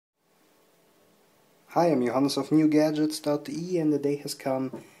Hi, I'm Johannes of NewGadgets.de, and the day has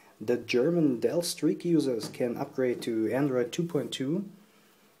come. The German Dell Streak users can upgrade to Android 2.2,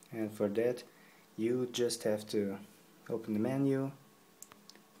 and for that you just have to open the menu,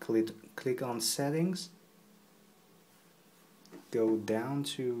 click on Settings, go down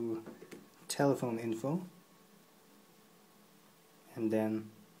to Telephone Info, and then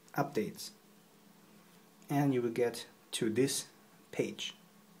Updates, and you will get to this page.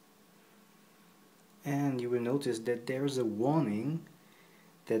 And you will notice that there's a warning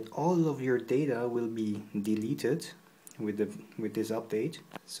that all of your data will be deleted with this update,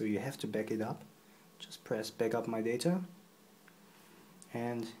 so you have to back it up. Just press back up my data,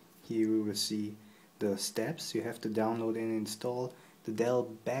 and here you will see the steps. You have to download and install the Dell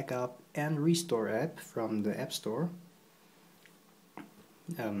Backup and Restore app from the App Store.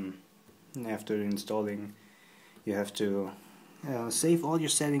 After installing, you have to save all your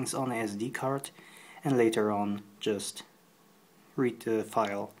settings on an SD card, and later on just read the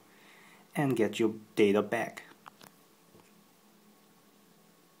file and get your data back.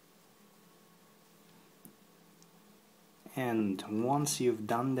 And once you've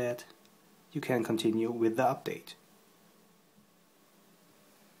done that, you can continue with the update.